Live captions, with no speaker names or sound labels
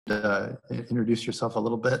introduce yourself a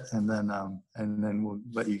little bit, and then we'll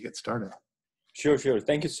let you get started. Sure.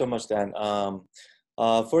 Thank you so much, Dan.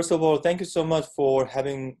 First of all, thank you so much for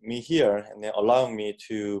having me here and allowing me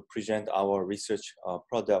to present our research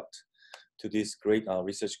product to this great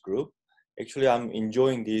research group. Actually, I'm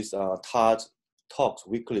enjoying these TADS talks,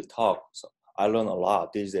 weekly talks. I learn a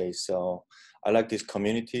lot these days, so I like this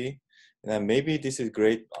community. And then maybe this is a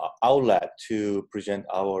great outlet to present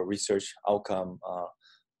our research outcome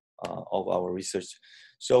of our research.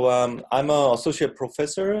 So I'm an associate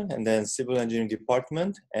professor and then civil engineering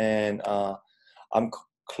department, and I'm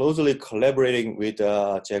closely collaborating with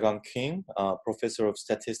Jae-kwang Kim, professor of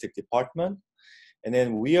statistics department. And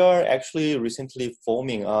then we are actually recently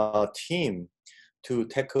forming a team to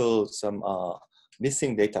tackle some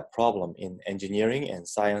missing data problem in engineering and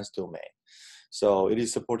science domain. So it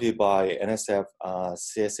is supported by NSF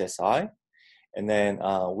CSSI. And then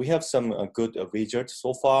we have some good results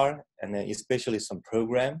so far, and then especially some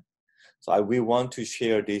program. So we want to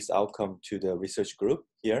share this outcome to the research group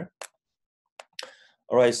here.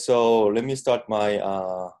 All right, so let me start my,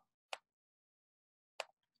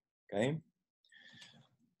 okay.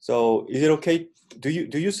 So is it okay? Do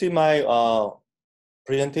you see my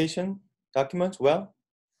presentation document well?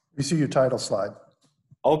 We see your title slide.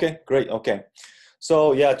 Okay, great, okay.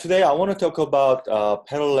 So yeah, today I want to talk about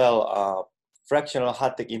parallel fractional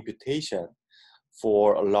hot-tech imputation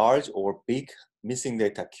for large or big missing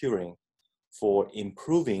data curing for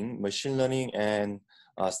improving machine learning and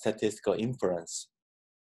statistical inference.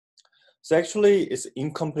 So actually, it's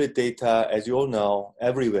incomplete data, as you all know,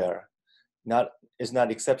 everywhere. It's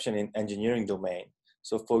not exception in engineering domain.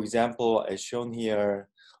 So for example, as shown here,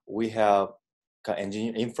 we have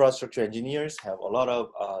infrastructure engineers have a lot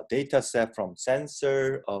of data set from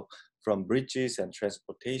sensor, from bridges and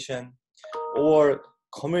transportation, or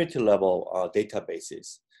community level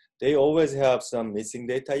databases. They always have some missing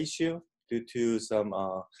data issue due to some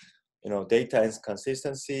data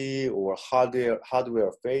inconsistency or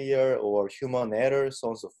hardware failure or human error, so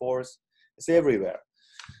on and so forth. It's everywhere.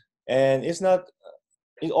 And it's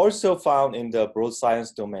also found in the broad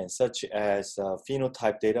science domain, such as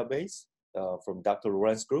phenotype database from Dr.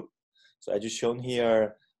 Lawrence group. So as shown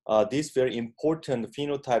here, this very important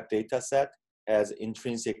phenotype data set has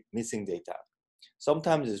intrinsic missing data.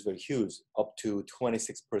 Sometimes it's very huge, up to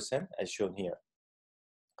 26%, as shown here.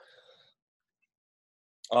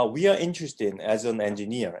 We are interested as an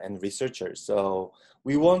engineer and researcher, so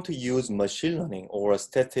we want to use machine learning or a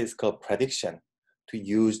statistical prediction to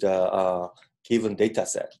use the given data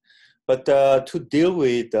set. But to deal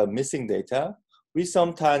with the missing data, we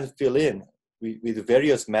sometimes fill in with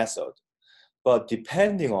various methods. But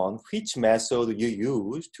depending on which method you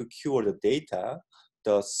use to cure the data,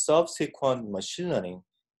 the subsequent machine learning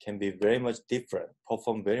can be very much different,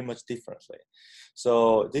 perform very much differently.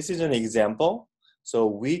 So this is an example. So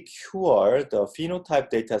we cure the phenotype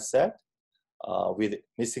data set with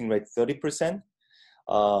missing rate 30%.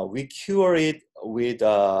 We cure it with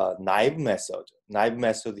a naive method. Naive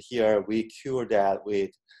method here, we cure that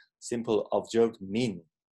with simple observed mean,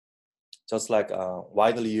 just like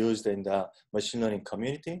widely used in the machine learning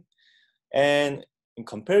community. And in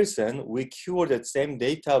comparison, we cure that same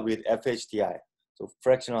data with FHDI, so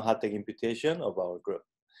fractional hot-tech imputation of our group.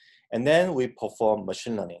 And then we perform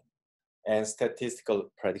machine learning and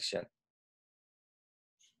statistical prediction.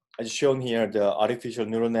 As shown here, the artificial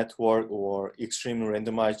neural network or extreme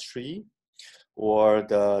randomized tree or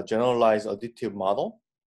the generalized additive model.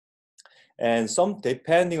 And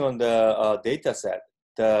depending on the data set,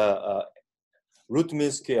 the root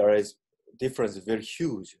mean square difference is very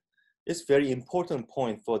huge. It's very important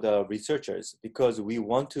point for the researchers because we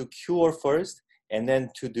want to cure first and then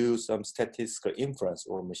to do some statistical inference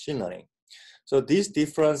or machine learning. So this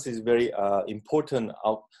difference is very important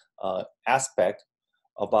aspect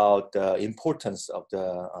about the importance of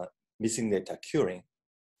the missing data curing.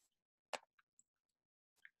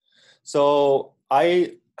 So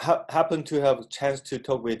I happened to have a chance to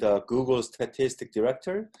talk with Google statistics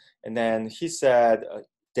director, and then he said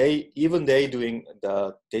they doing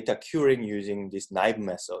the data curing using this naive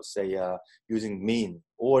method, say using mean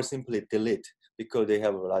or simply delete because they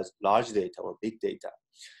have large data or big data.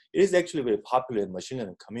 It is actually very popular in machine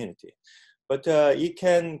learning community, but it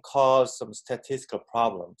can cause some statistical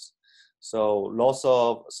problems. So loss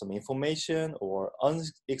of some information or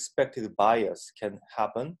unexpected bias can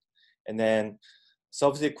happen. And then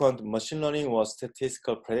subsequent machine learning or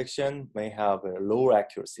statistical prediction may have a lower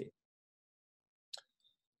accuracy.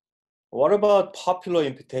 What about popular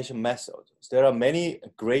imputation methods? There are many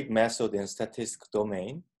great methods in statistical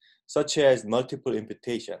domain, such as multiple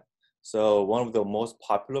imputation. So one of the most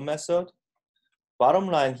popular method. Bottom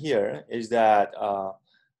line here is that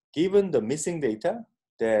given the missing data,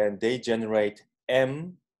 then they generate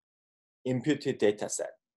M imputed data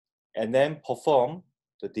set and then perform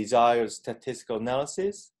the desired statistical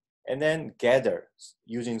analysis and then gather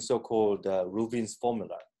using so-called Rubin's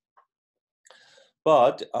formula.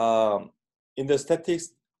 But in the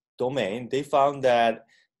statistics domain, they found that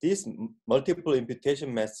this multiple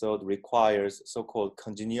imputation method requires so-called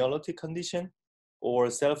congeniality condition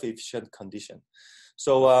or self-efficient condition.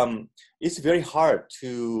 So it's very hard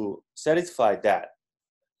to satisfy that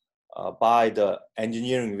by the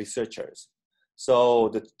engineering researchers.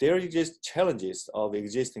 So there exist challenges of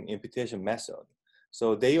existing imputation method.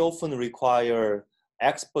 So they often require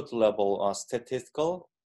expert level statistical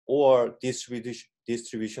or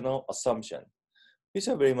distributional assumption, which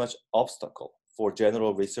are very much obstacle for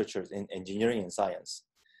general researchers in engineering and science.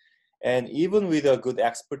 And even with a good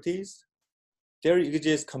expertise, there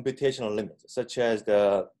exists computational limits, such as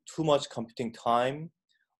the too much computing time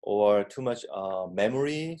or too much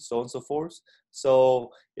memory, so on and so forth.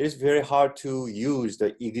 So it is very hard to use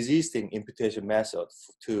the existing imputation method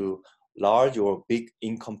to large or big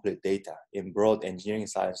incomplete data in broad engineering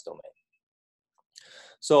science domain.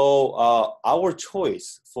 So our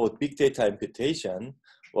choice for big data imputation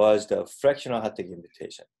was the fractional hot-tech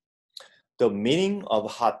imputation. The meaning of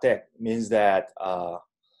hot-tech means that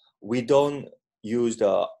we don't use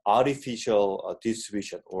the artificial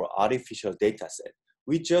distribution or artificial data set.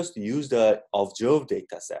 We just use the observed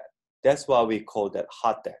data set. That's why we call that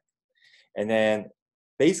hot-tech. And then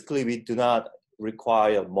basically we do not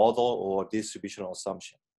require model or distributional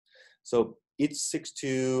assumption. So it seeks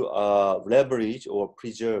to leverage or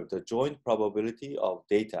preserve the joint probability of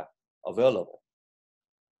data available.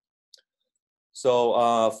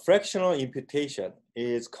 So fractional imputation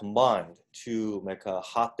is combined to make a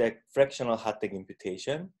fractional hot-tech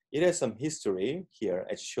imputation. It has some history here,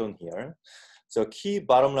 as shown here. So key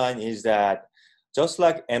bottom line is that just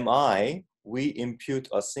like MI, we impute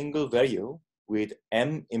a single value with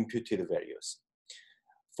M imputed values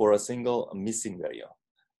for a single missing value.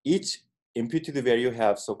 Each imputed value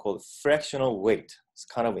have so-called fractional weight. It's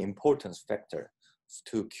kind of importance factor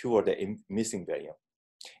to cure the missing value.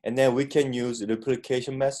 And then we can use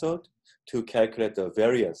replication method to calculate the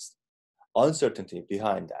variance uncertainty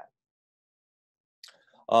behind that.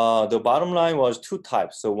 The bottom line was two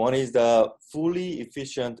types. So one is the fully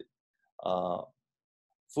efficient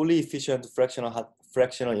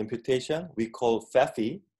fractional imputation, we call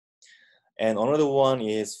FHDI. And another one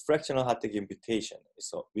is fractional hot-tech imputation,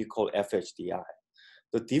 so we call FHDI.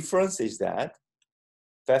 The difference is that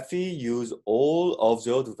FHDI use all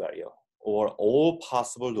observed value or all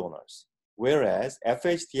possible donors, whereas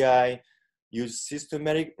FHDI use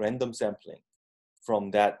systematic random sampling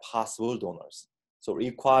from that possible donors. So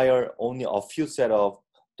require only a few set of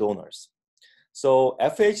donors. So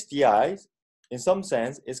FHDI, in some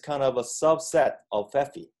sense, is kind of a subset of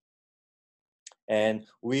FHDI. And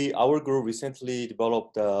our group recently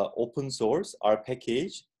developed the open source R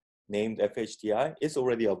package named FHDI. It's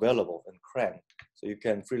already available in CRAN, so you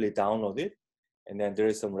can freely download it. And then there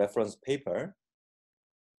is some reference paper.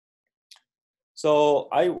 So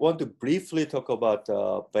I want to briefly talk about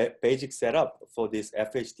the basic setup for this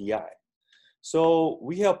FHDI. So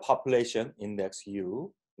we have population index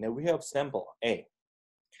U, and then we have sample A.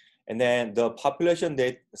 And then the population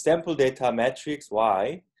sample data matrix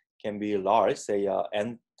Y can be large, say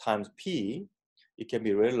N times P. It can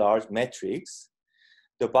be really large matrix.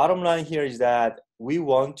 The bottom line here is that we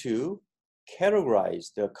want to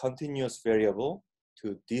categorize the continuous variable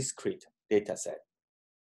to discrete data set.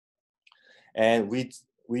 And we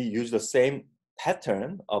use the same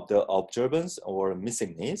pattern of the observance or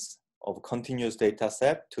missingness of continuous data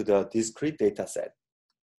set to the discrete data set.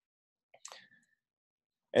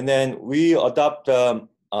 And then we adopt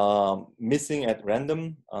missing at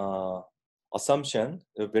random assumption,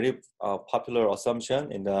 a very popular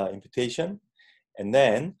assumption in the imputation. And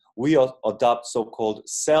then we adopt so-called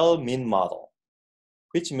cell mean model,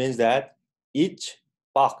 which means that each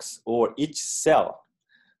box or each cell,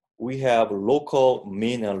 we have local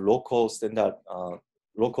mean and local standard,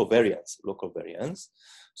 local variance.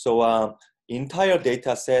 So entire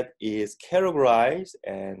data set is categorized,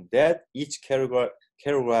 and that each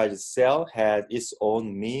categorized cell has its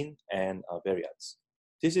own mean and variance.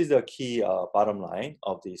 This is the key bottom line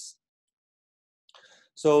of this.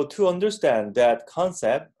 So to understand that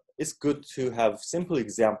concept, it's good to have simple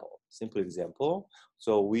example.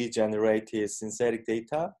 So we generated synthetic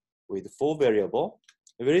data with 4 variables,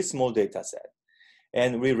 a very small data set,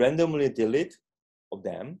 and we randomly delete of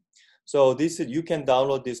them. So this is, you can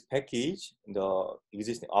download this package, the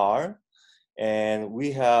existing R, and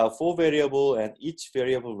we have 4 variables and each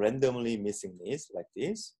variable randomly missing this like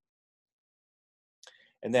this.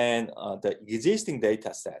 And then the existing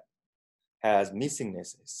data set has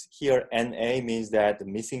missingnesses. Here NA means that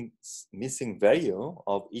the missing value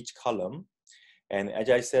of each column. And as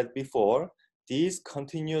I said before, this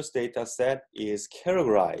continuous data set is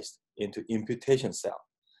categorized into imputation cell.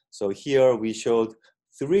 So here we showed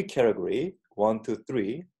 3 categories, 1 to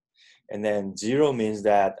 3, and then 0 means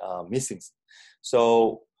that missing.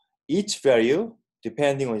 So each value,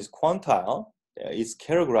 depending on its quantile, is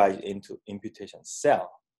categorized into imputation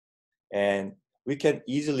cell. And we can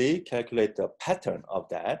easily calculate the pattern of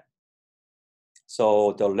that.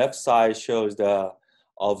 So the left side shows the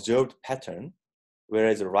observed pattern,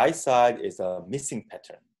 whereas the right side is a missing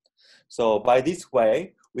pattern. So by this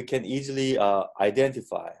way, we can easily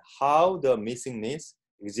identify how the missingness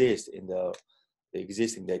exists in the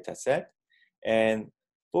existing data set. And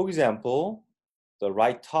for example, the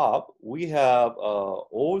right top, we have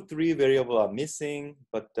all 3 variables are missing,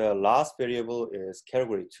 but the last variable is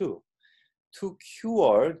category 2. To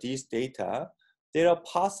cure these data, there are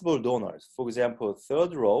possible donors. For example,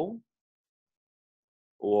 3rd row,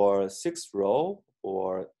 or 6th row,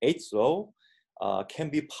 or 8th row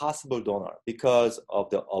can be possible donor because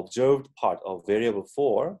of the observed part of variable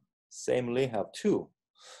 4, samely have 2.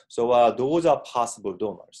 So those are possible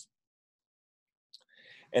donors.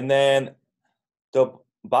 And then the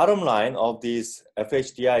bottom line of this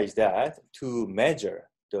FHDI is that to measure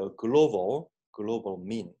the global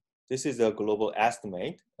mean. This is a global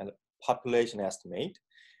estimate and population estimate.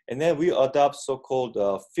 And then we adopt so-called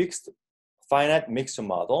fixed finite mixture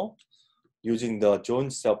model using the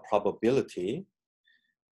joint cell probability.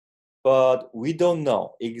 But we don't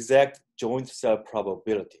know exact joint cell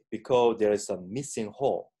probability because there is a missing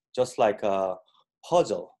hole, just like a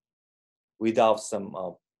puzzle without some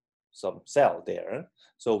cell there.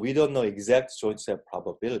 So we don't know exact joint cell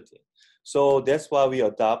probability. So that's why we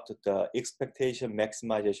adopt the expectation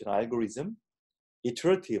maximization algorithm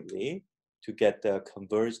iteratively to get the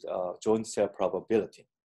converged joint cell probability.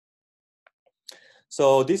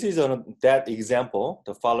 So this is that example,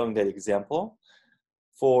 the following that example.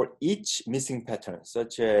 For each missing pattern,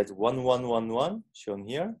 such as 1, 1, 1, 1, shown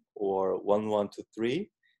here, or 1, 1, 2, 3,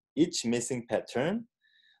 each missing pattern,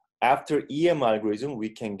 after EM algorithm, we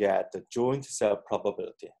can get the joint cell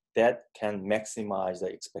probability that can maximize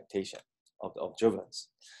the expectation of the observance.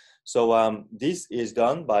 So this is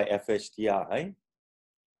done by FHDI.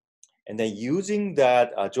 And then using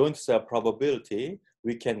that joint cell probability,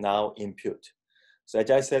 we can now impute. So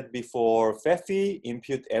as I said before, FEFI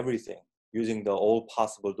impute everything using the all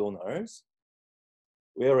possible donors,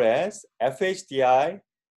 whereas FHDI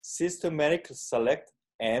systematically select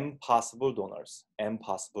M possible donors.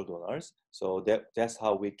 So that's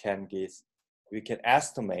how we can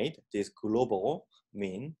estimate this global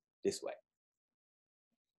mean this way.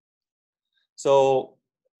 So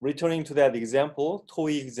returning to that example,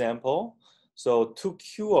 TOEI example, so to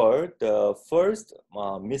cure the first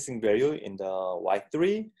missing value in the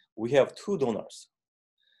Y3, we have 2 donors.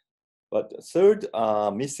 But the third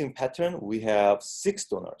missing pattern, we have 6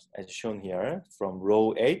 donors, as shown here, from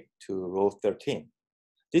row 8 to row 13.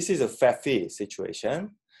 This is a FEFI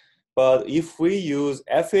situation. But if we use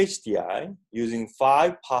FHDI using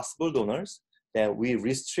 5 possible donors, then we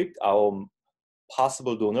restrict our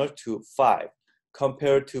possible donor to 5.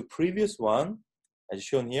 Compared to previous one, as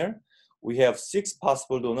shown here, we have 6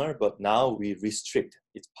 possible donors, but now we restrict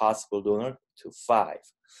its possible donor to 5.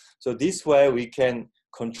 So this way we can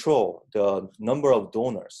control the number of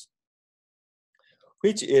donors,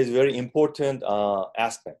 which is very important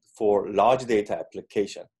aspect for large data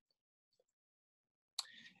application.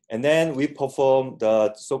 And then we perform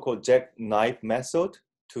the so-called jackknife method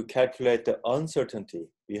to calculate the uncertainty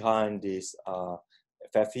behind this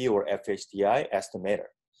FEFI or FHDI estimator.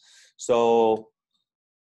 So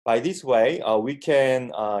by this way, we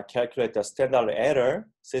can calculate the standard error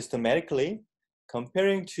systematically.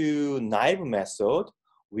 Comparing to naive method,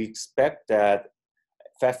 we expect that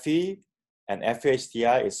FEFI and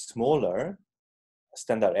FHDI is smaller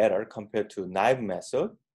standard error compared to naive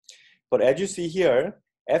method. But as you see here,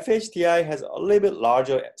 FHDI has a little bit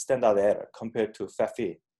larger standard error compared to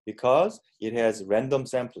FEFI because it has random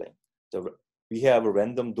sampling. We have a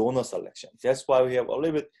random donor selection. That's why we have a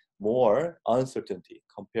little bit more uncertainty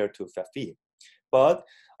compared to FEFI. But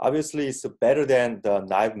obviously, it's better than the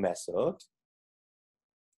naive method.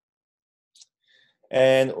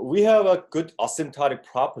 And we have a good asymptotic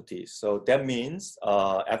properties. So that means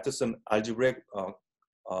after some algebraic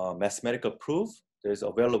mathematical proof, there's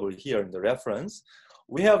available here in the reference,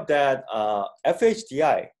 we have that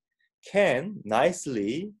FHDI can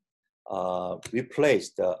nicely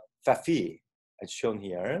replace the FAFI as shown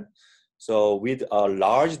here. So with a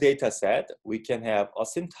large data set, we can have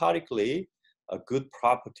asymptotically a good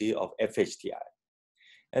property of FHDI.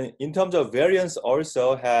 And in terms of variance,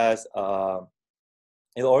 also has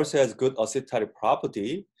it also has good asymptotic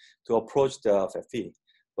property to approach the FAFI.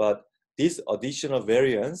 But this additional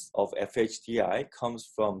variance of FHDI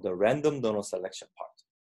comes from the random donor selection part.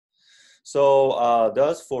 So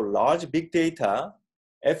thus for large big data,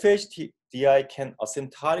 FHDI can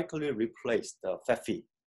asymptotically replace the FAFI.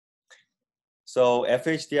 So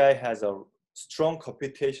FHDI has a strong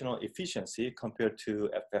computational efficiency compared to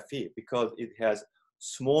FAFI because it has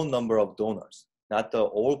small number of donors, not the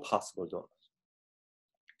all possible donors.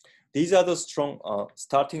 These are the strong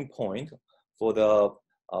starting point for the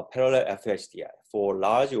parallel FHDI for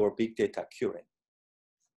large or big data curing.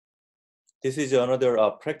 This is another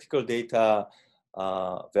practical data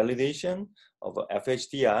validation of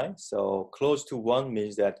FHDI. So close to 1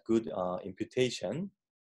 means that good imputation.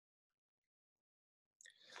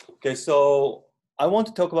 Okay, so I want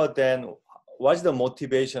to talk about then what's the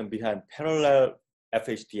motivation behind parallel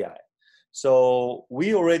FHDI. So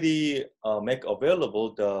we already make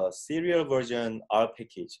available the serial version R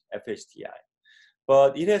package FHDI,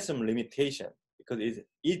 but it has some limitation because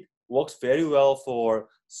it works very well for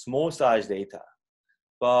small size data,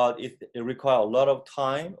 but it requires a lot of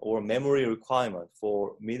time or memory requirement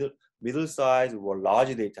for middle size or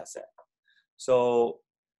large data set. So,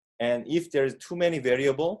 and if there's too many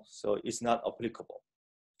variables, so it's not applicable.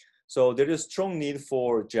 So there is strong need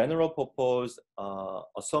for general purpose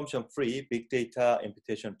assumption-free big data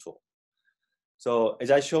imputation tool. So as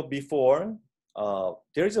I showed before,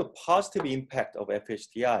 there is a positive impact of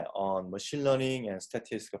FHDI on machine learning and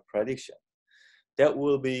statistical prediction that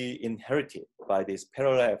will be inherited by this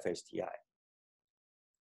parallel FHDI.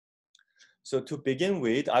 So to begin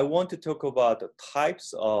with, I want to talk about the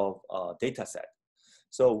types of data set.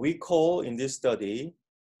 So we call in this study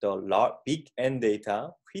the big N data,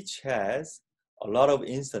 which has a lot of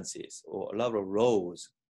instances or a lot of rows,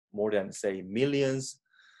 more than say millions,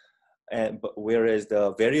 but whereas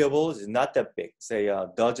the variables is not that big, say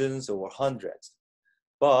dozens or hundreds.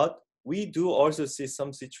 But we do also see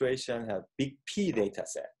some situation have big P data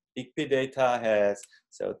set. Big P data has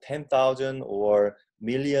so 10,000 or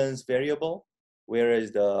millions variable,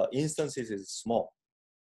 whereas the instances is small.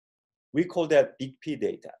 We call that big P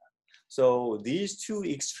data. So these two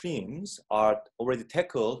extremes are already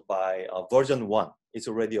tackled by version 1. It's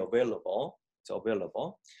already available. It's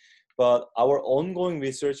available. But our ongoing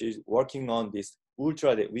research is working on this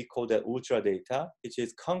ultra data. We call that ultra data, which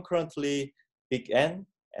is concurrently big N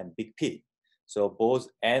and big P. So both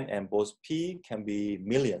N and both P can be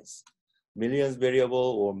millions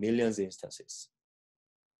variable or millions instances.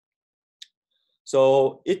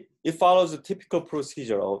 So it follows the typical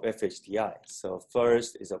procedure of FHDI. So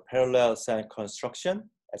first is a parallel cell construction,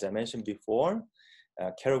 as I mentioned before,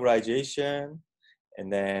 categorization,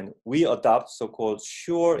 and then we adopt so-called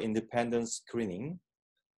sure independence screening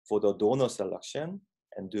for the donor selection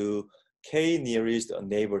and do K nearest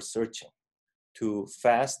neighbor searching to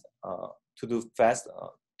do fast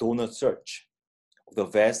donor search of the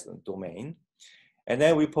vast domain. And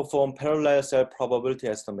then we perform parallel cell probability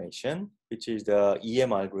estimation, which is the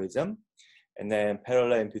EM algorithm, and then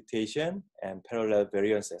parallel imputation and parallel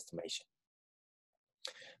variance estimation.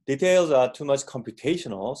 Details are too much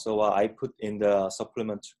computational, so I put in the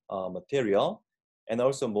supplement material, and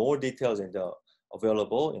also more details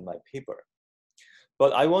available in my paper.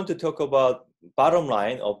 But I want to talk about bottom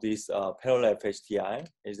line of this parallel FHDI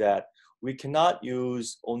is that we cannot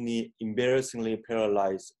use only embarrassingly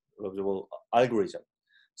parallelized algorithm,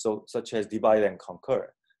 so such as divide and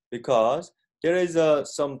conquer, because there is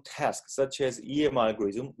some task such as EM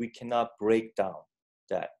algorithm we cannot break down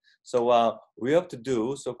that. So we have to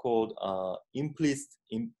do so-called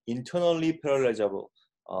internally parallelizable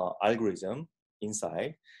algorithm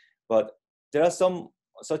inside, but there are some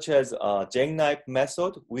such as jackknife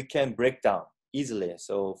method we can break down easily.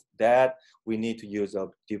 So that we need to use a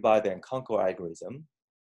divide and conquer algorithm.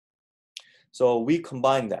 So we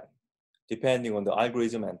combine them depending on the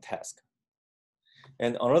algorithm and task.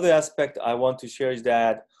 And another aspect I want to share is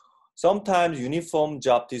that sometimes uniform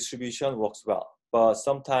job distribution works well, but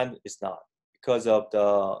sometimes it's not because of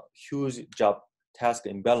the huge job task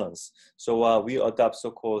imbalance. So we adopt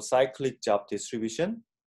so-called cyclic job distribution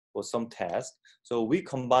for some tasks. So we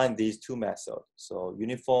combine these two methods. So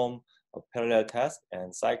uniform parallel task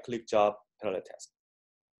and cyclic job parallel task.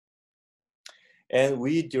 And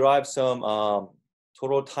we derive some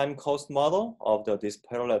total time cost model of this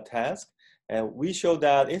parallel task. And we show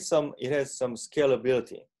that it has some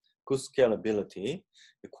scalability, good scalability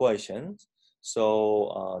equations.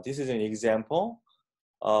 So this is an example.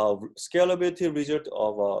 Scalability result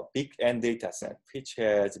of a big N data set, which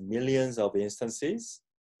has millions of instances,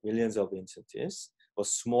 or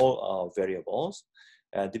small variables.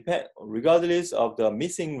 Regardless of the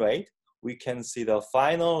missing rate, we can see the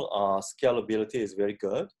final scalability is very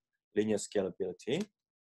good, linear scalability.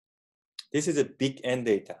 This is a big N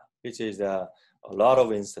data, which is a lot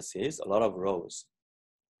of instances, a lot of rows.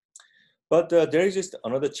 But there is just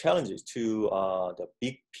another challenge to the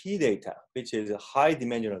big P data, which is high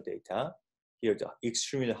dimensional data. Here, the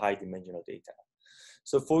extremely high dimensional data.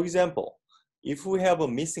 So for example, if we have a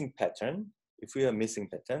missing pattern,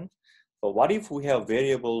 but what if we have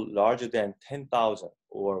variable larger than 10,000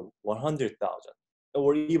 or 100,000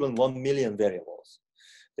 or even 1 million variables?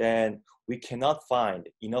 Then we cannot find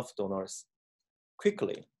enough donors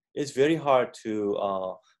quickly. It's very hard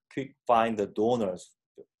to find the donors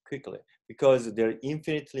quickly because there are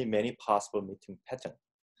infinitely many possible meeting patterns.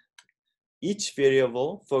 Each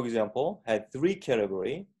variable, for example, had 3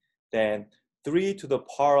 categories, then 3 to the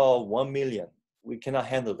power of 1 million. We cannot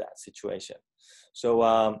handle that situation.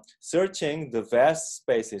 So searching the vast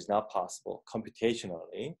space is not possible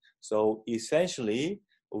computationally. So essentially,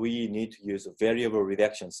 we need to use a variable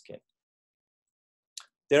reduction scheme.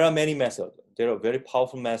 There are many methods. There are very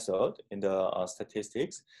powerful methods in the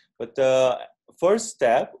statistics. But the first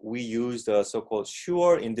step, we use the so-called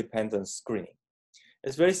sure independence screening.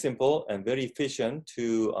 It's very simple and very efficient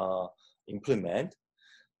to implement.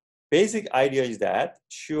 Basic idea is that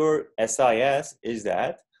sure SIS is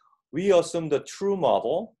that we assume the true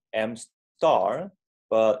model M star,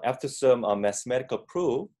 but after some mathematical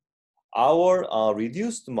proof, our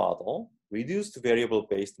reduced variable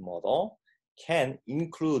based model can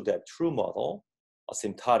include that true model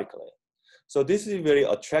asymptotically. So this is a very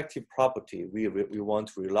attractive property we want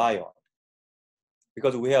to rely on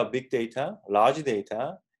because we have big data, large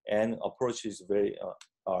data, and approach is very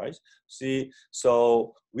large.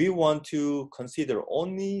 So we want to consider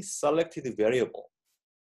only selected variable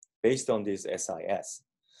based on this SIS.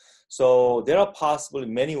 So there are possible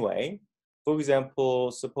many ways. For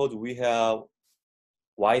example, suppose we have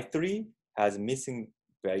Y3 has missing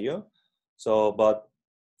value. So, but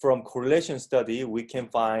from correlation study, we can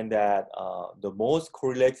find that the most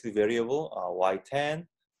correlated variable are Y10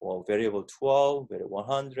 or variable 12, variable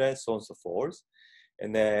 100, so on and so forth.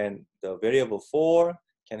 And then the variable 4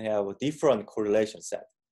 can have a different correlation set.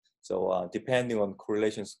 So depending on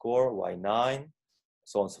correlation score, Y9,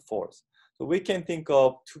 so on and so forth. So we can think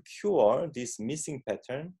of, to cure this missing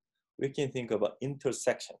pattern, we can think about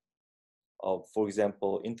intersection of, for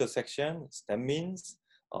example, intersection, that means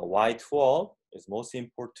Y12 is most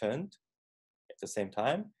important at the same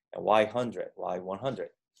time, and Y100.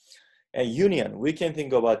 And union, we can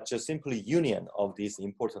think about just simply union of this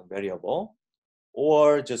important variable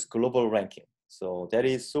or just global ranking. So that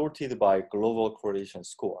is sorted by global correlation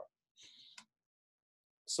score.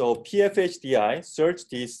 So P-FHDI search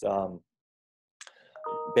this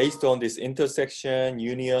based on this intersection,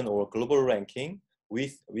 union, or global ranking.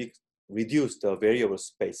 We reduce the variable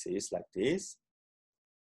spaces like this.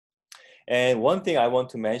 And one thing I want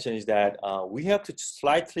to mention is that we have to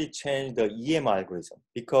slightly change the EM algorithm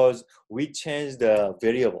because we changed the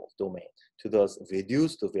variable domain to the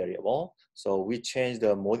reduced variable. So we changed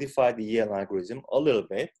the modified EM algorithm a little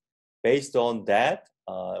bit based on that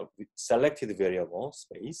selected variable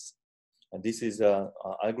space. And this is an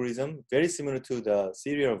algorithm very similar to the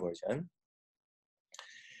serial version.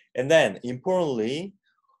 And then importantly,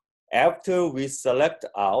 after we select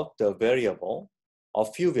out the variable, a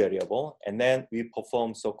few variable, and then we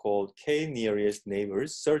perform so-called k-nearest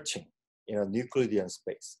neighbors searching in a Euclidean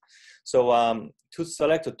space. So to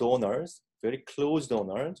select the donors, very close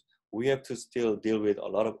donors, we have to still deal with a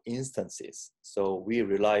lot of instances. So we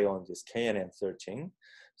rely on this KNN searching.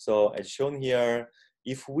 So as shown here,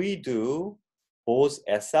 if we do both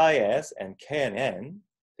SIS and KNN,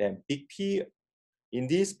 then big P, in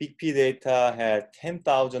this big P data had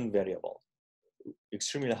 10,000 variables.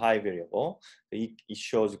 Extremely high variable, it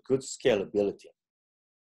shows good scalability.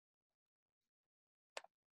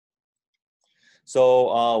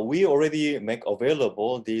 So we already make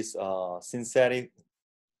available this synthetic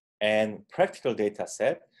and practical data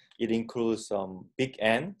set. It includes some big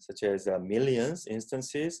N, such as millions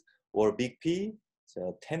instances, or big P,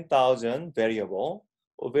 so 10,000 variable,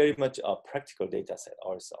 or very much a practical data set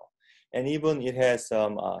also. And even it has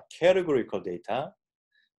some categorical data.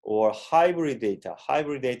 or hybrid data.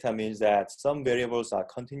 Hybrid data means that some variables are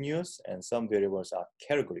continuous and some variables are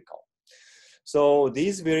categorical. So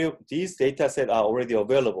these data sets are already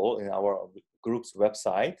available in our group's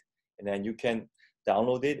website, and then you can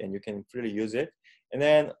download it and you can freely use it. And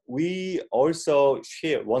then we also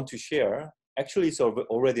want to share, actually it's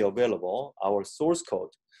already available, our source code.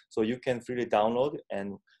 So you can freely download,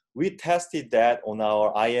 and we tested that on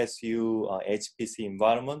our ISU HPC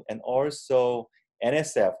environment and also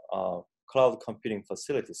NSF cloud computing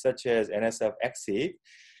facilities such as NSF Exit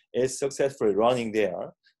is successfully running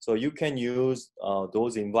there. So you can use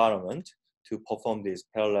those environments to perform this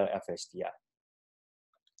parallel FHDI.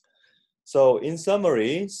 So in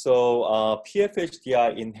summary,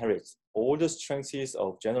 P-FHDI inherits all the strengths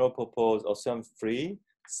of general purpose assumption-free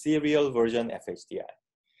serial version FHDI.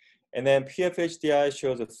 And then P-FHDI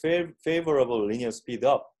shows a favorable linear speed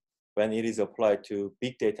up when it is applied to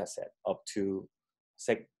big data set up to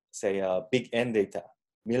say big N data,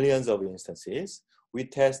 millions of instances. We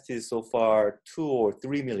tested so far 2 or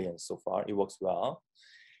 3 million so far. It works well.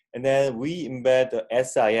 And then we embed the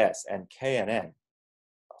SIS and KNN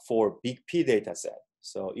for big P data set.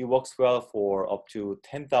 So it works well for up to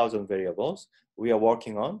 10,000 variables. We are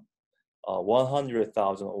working on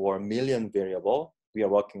 100,000 or a million variable. We are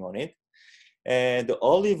working on it. And the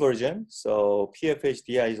early version, so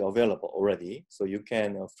P-FHDI is available already. So you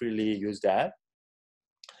can freely use that.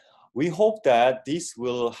 We hope that this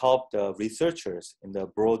will help the researchers in the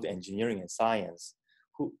broad engineering and science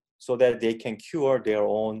so that they can cure their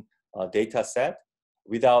own data set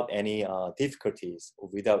without any difficulties or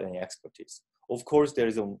without any expertise. Of course, there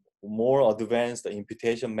is a more advanced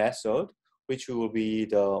imputation method, which will be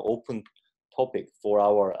the open topic for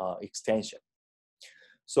our extension.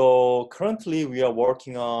 So currently we are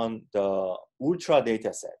working on the ultra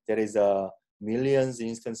data set. That is millions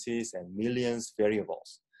instances and millions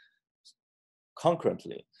variables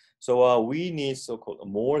concurrently. So we need so-called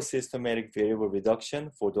more systematic variable reduction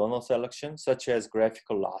for donor selection, such as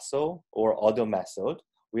graphical lasso or other method.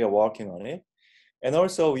 We are working on it. And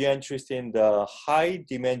also we are interested in the high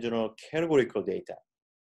dimensional categorical data.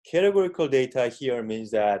 Categorical data here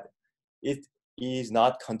means that it is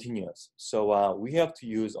not continuous. So we have to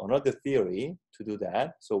use another theory to do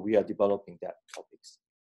that. So we are developing that topics.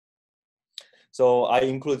 So I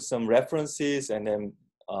include some references and then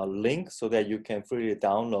link so that you can freely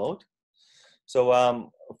download. So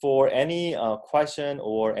for any question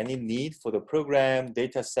or any need for the program,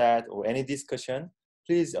 data set, or any discussion,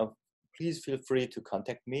 please feel free to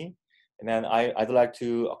contact me. And then I'd like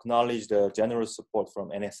to acknowledge the generous support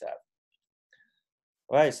from NSF.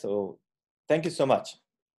 All right, so thank you so much.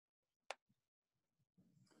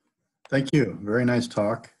 Thank you. Very nice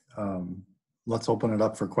talk. Let's open it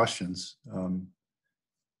up for questions.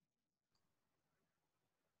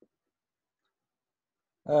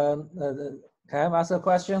 Can I ask a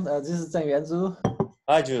question? This is Zheng Yuanzhu.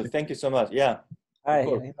 Hi, Ju. Thank you so much. Yeah. Hi.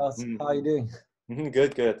 How are you doing?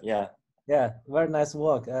 Good, good. Yeah. Yeah, very nice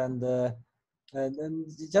work. And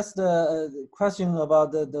just a question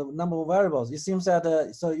about the number of variables. It seems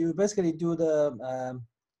that so you basically do the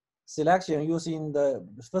selection using the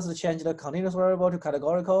first change the continuous variable to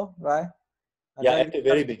categorical, right? And yeah, at the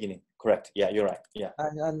very beginning. Correct. Yeah, you're right. Yeah.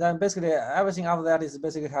 And then basically everything after that is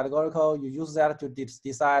basically categorical. You use that to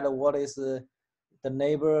decide what is the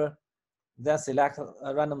neighbor, then select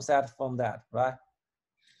a random set from that, right?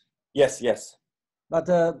 Yes, yes. But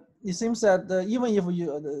it seems that even if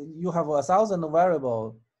you have 1,000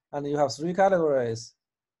 variable and you have 3 categories,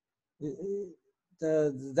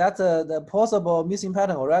 the possible missing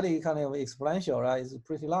pattern already kind of exponential, right? It's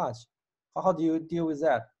pretty large. How do you deal with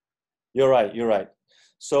that? You're right. You're right.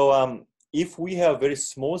 So if we have very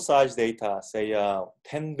small size data, say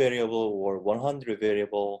 10 variable or 100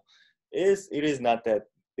 variable, it is not that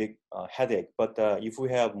big headache. But if we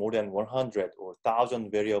have more than 100 or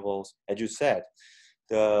 1,000 variables, as you said,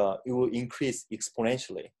 it will increase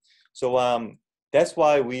exponentially. So that's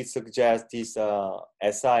why we suggest this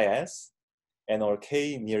SIS and or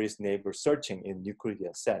K nearest neighbor searching in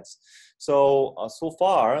Euclidean sense. So so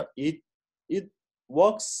far it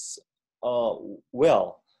works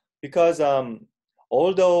well, because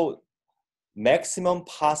although maximum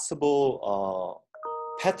possible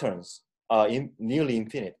patterns are nearly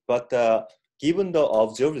infinite, but given the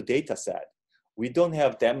observed data set, we don't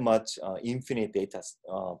have that much infinite data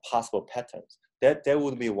possible patterns. That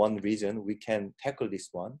would be one reason we can tackle this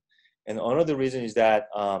one. And another reason is that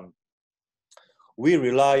we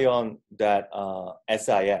rely on that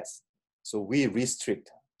SIS. So we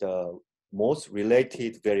restrict the most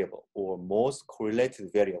related variable or most correlated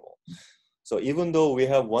variable. So even though we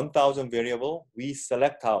have 1,000 variable, we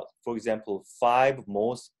select out, for example, 5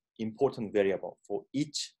 most important variable for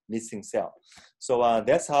each missing cell. So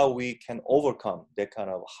that's how we can overcome that kind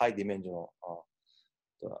of high dimensional,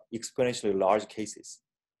 exponentially large cases.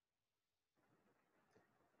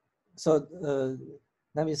 So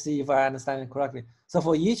let me see if I understand it correctly. So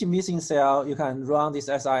for each missing cell, you can run this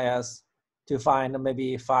SIS to find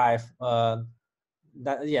maybe 5.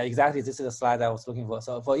 Yeah, exactly. This is the slide I was looking for.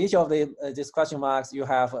 So for each of the these question marks, you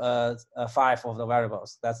have 5 of the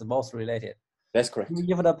variables. That's the most related. That's correct.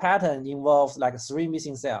 If the pattern involves like 3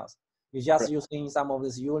 missing cells, you're just Correct. using some of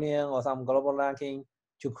this union or some global ranking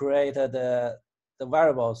to create the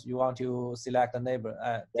variables you want to select the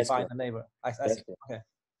neighbor, define the neighbor. I see. Okay.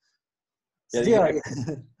 Yeah,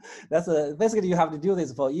 Still, that's basically you have to do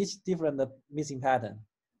this for each different missing pattern.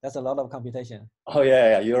 That's a lot of computation. Oh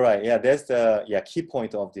yeah, you're right. Yeah, that's the key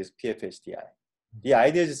point of this P-FHDI. The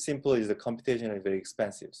idea is simple: is the computation is very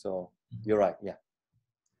expensive. So you're right. Yeah.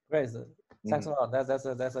 Great. Thanks a lot.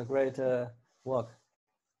 That's a great work.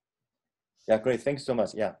 Yeah, great. Thanks so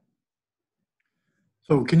much. Yeah.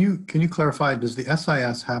 So can you clarify, does the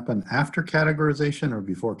SIS happen after categorization or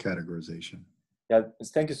before categorization? Yeah,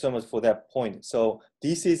 thank you so much for that point. So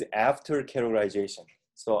this is after categorization.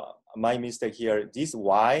 So my mistake here, this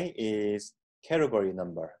Y is category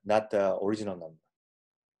number, not the original number.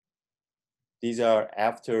 These are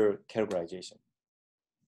after categorization.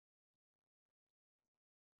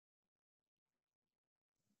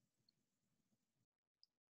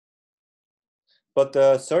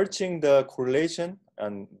 But searching the correlation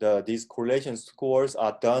and these correlation scores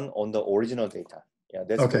are done on the original data. Yeah,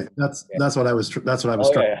 that's okay. good. That's what I was. That's what I was.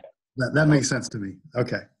 Oh, yeah. That makes sense to me.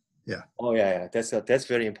 Okay. Yeah. Oh yeah. That's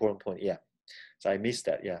very important point. Yeah. So I missed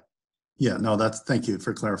that. Yeah. Yeah. No. Thank you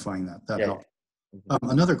for clarifying that. That helped. Mm-hmm.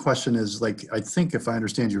 Another question is, like, I think if I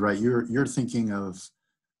understand you right, you're thinking of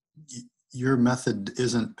your method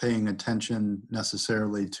isn't paying attention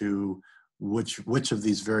necessarily to which of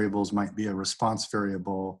these variables might be a response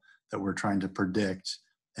variable that we're trying to predict,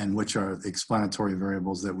 and which are explanatory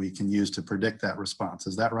variables that we can use to predict that response.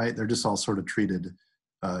 Is that right? They're just all sort of treated.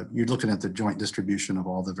 You're looking at the joint distribution of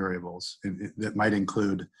all the variables. That might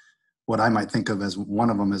include what I might think of as one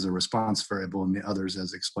of them as a response variable and the others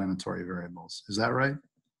as explanatory variables. Is that right?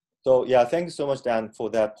 So yeah, thank you so much, Dan, for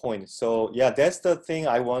that point. So yeah, that's the thing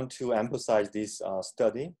I want to emphasize this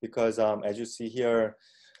study, because as you see here,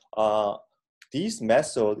 this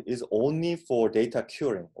method is only for data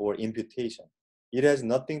curing or imputation. It has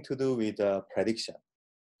nothing to do with prediction,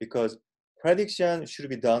 because prediction should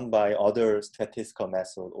be done by other statistical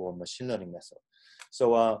method or machine learning method.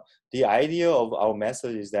 So the idea of our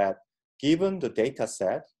method is that given the data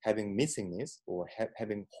set having missingness or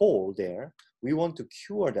having hole there, we want to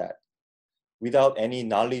cure that without any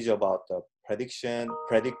knowledge about the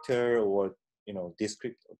predictor, or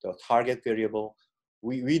the target variable.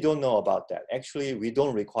 We don't know about that. Actually, we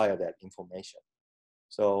don't require that information.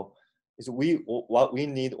 So what we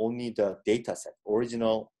need only the data set,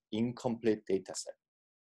 original incomplete data set.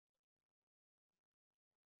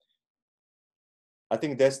 I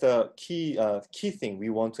think that's the key thing we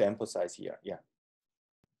want to emphasize here. Yeah.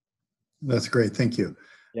 That's great. Thank you.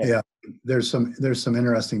 Yeah. There's some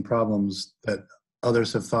interesting problems that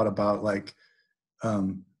others have thought about, like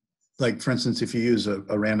for instance, if you use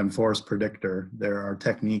a random forest predictor, there are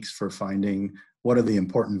techniques for finding what are the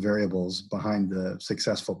important variables behind the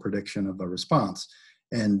successful prediction of a response.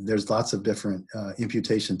 And there's lots of different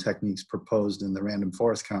imputation techniques proposed in the random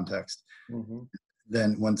forest context. Mm-hmm.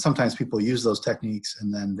 Then when sometimes people use those techniques,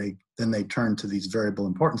 and then they turn to these variable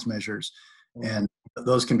importance measures, mm-hmm. and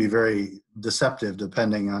those can be very deceptive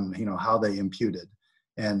depending on how they imputed.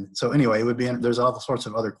 And so anyway, there's all sorts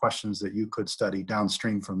of other questions that you could study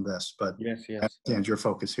downstream from this, but yes. I understand your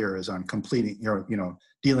focus here is on completing,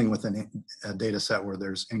 dealing with a data set where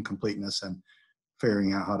there's incompleteness and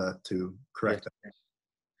figuring out how to correct it.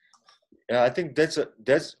 Yeah, I think that's a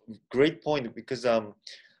great point, because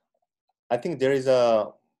I think there is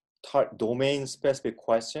a domain-specific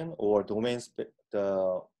question, or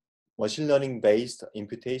the machine learning-based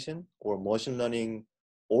imputation or machine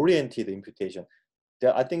learning-oriented imputation.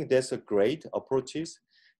 I think that's a great approaches,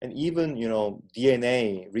 and even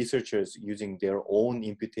DNA researchers using their own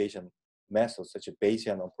imputation methods, such as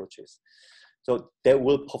Bayesian approaches. So that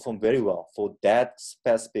will perform very well for that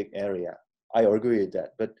specific area. I agree with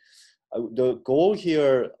that. But our goal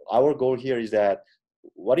here is that,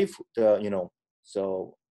 what if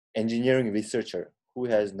so engineering researcher who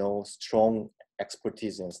has no strong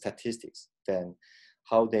expertise in statistics, then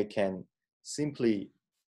how they can simply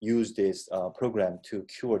use this program to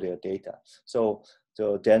cure their data. So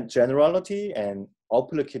So then generality and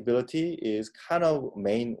applicability is kind of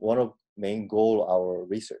one of main goal of our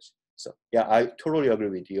research. So yeah, I totally agree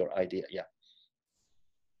with your idea. Yeah.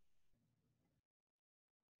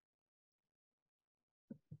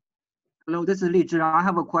 Hello, this is Li Zhi. I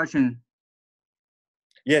have a question.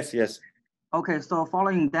 Yes, yes. Okay, so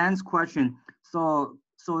following Dan's question, so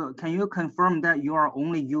can you confirm that you are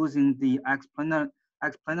only using the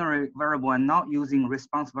explanatory variable and not using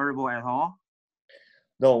response variable at all?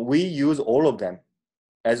 No, we use all of them.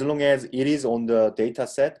 As long as it is on the data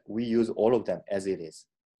set, we use all of them as it is.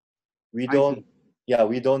 We don't, yeah,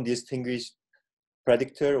 we don't distinguish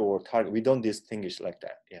predictor or target. We don't distinguish like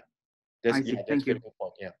that. Yeah. That's, yeah, that's a very good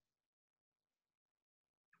point. Yeah.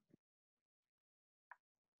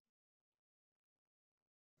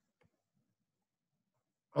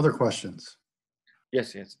 Other questions?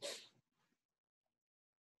 Yes, yes.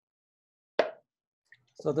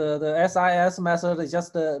 So the SIS method is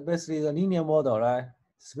just basically the linear model, right?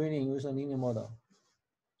 Screening using linear model.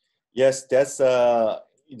 Yes, that's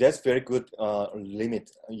very good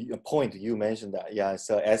point you mentioned that. Yeah,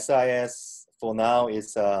 so SIS for now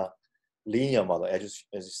is a linear model as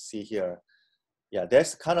you see here. Yeah,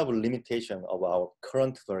 that's kind of a limitation of our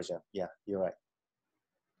current version. Yeah, you're right.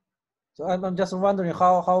 So I'm just wondering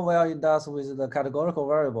how well it does with the categorical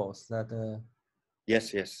variables that.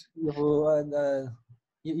 Yes, yes.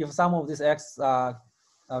 If some of these X are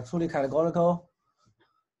truly categorical,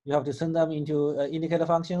 you have to turn them into indicator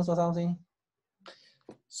functions or something.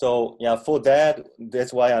 So yeah, for that,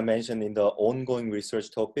 that's why I mentioned in the ongoing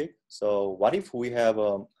research topic. So what if we have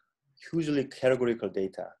hugely categorical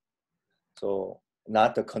data? So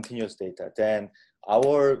not the continuous data, then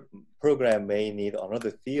our program may need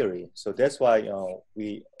another theory. So that's why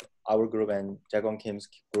our group and Jae-kwang Kim's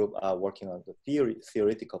group are working on the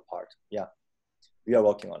theoretical part. Yeah, we are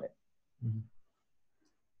working on it. Mm-hmm.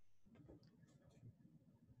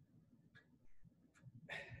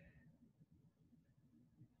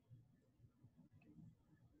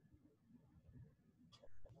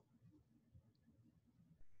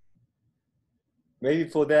 Maybe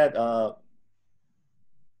for that,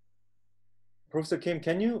 Professor Kim,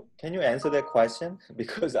 can you answer that question?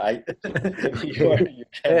 Because you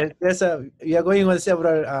can. There's we are going on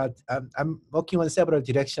several. I'm working on several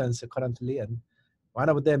directions currently, and one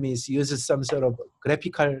of them is use some sort of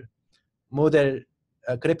graphical model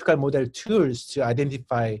tools to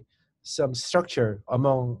identify some structure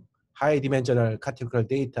among high-dimensional categorical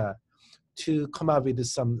data to come up with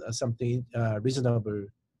something reasonable.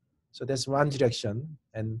 So that's one direction,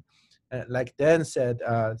 and like Dan said,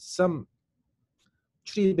 some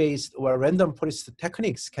tree-based or random forest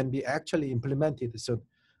techniques can be actually implemented. So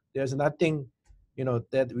there's nothing,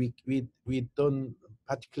 that we don't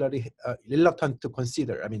particularly reluctant to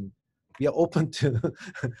consider. I mean, we are open to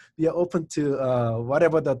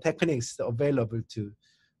whatever the techniques available to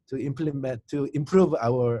implement to improve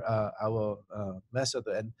our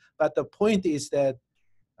method. But the point is that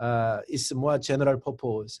it's more general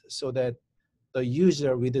purpose, so that the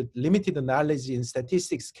user with limited knowledge in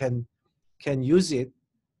statistics can use it,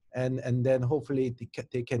 and then hopefully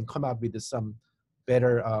they can come up with some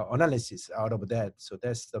better analysis out of that. So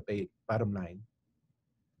that's the bottom line.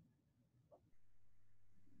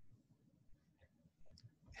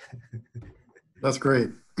 That's great.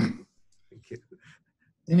 Thank you.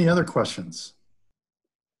 Any other questions?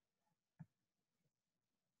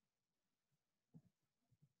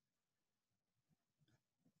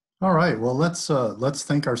 All right, well, let's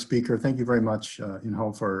thank our speaker. Thank you very much,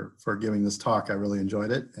 Inho, for giving this talk. I really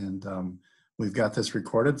enjoyed it, and we've got this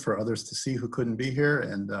recorded for others to see who couldn't be here,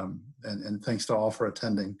 and thanks to all for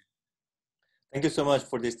attending. Thank you so much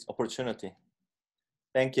for this opportunity.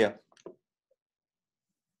 Thank you.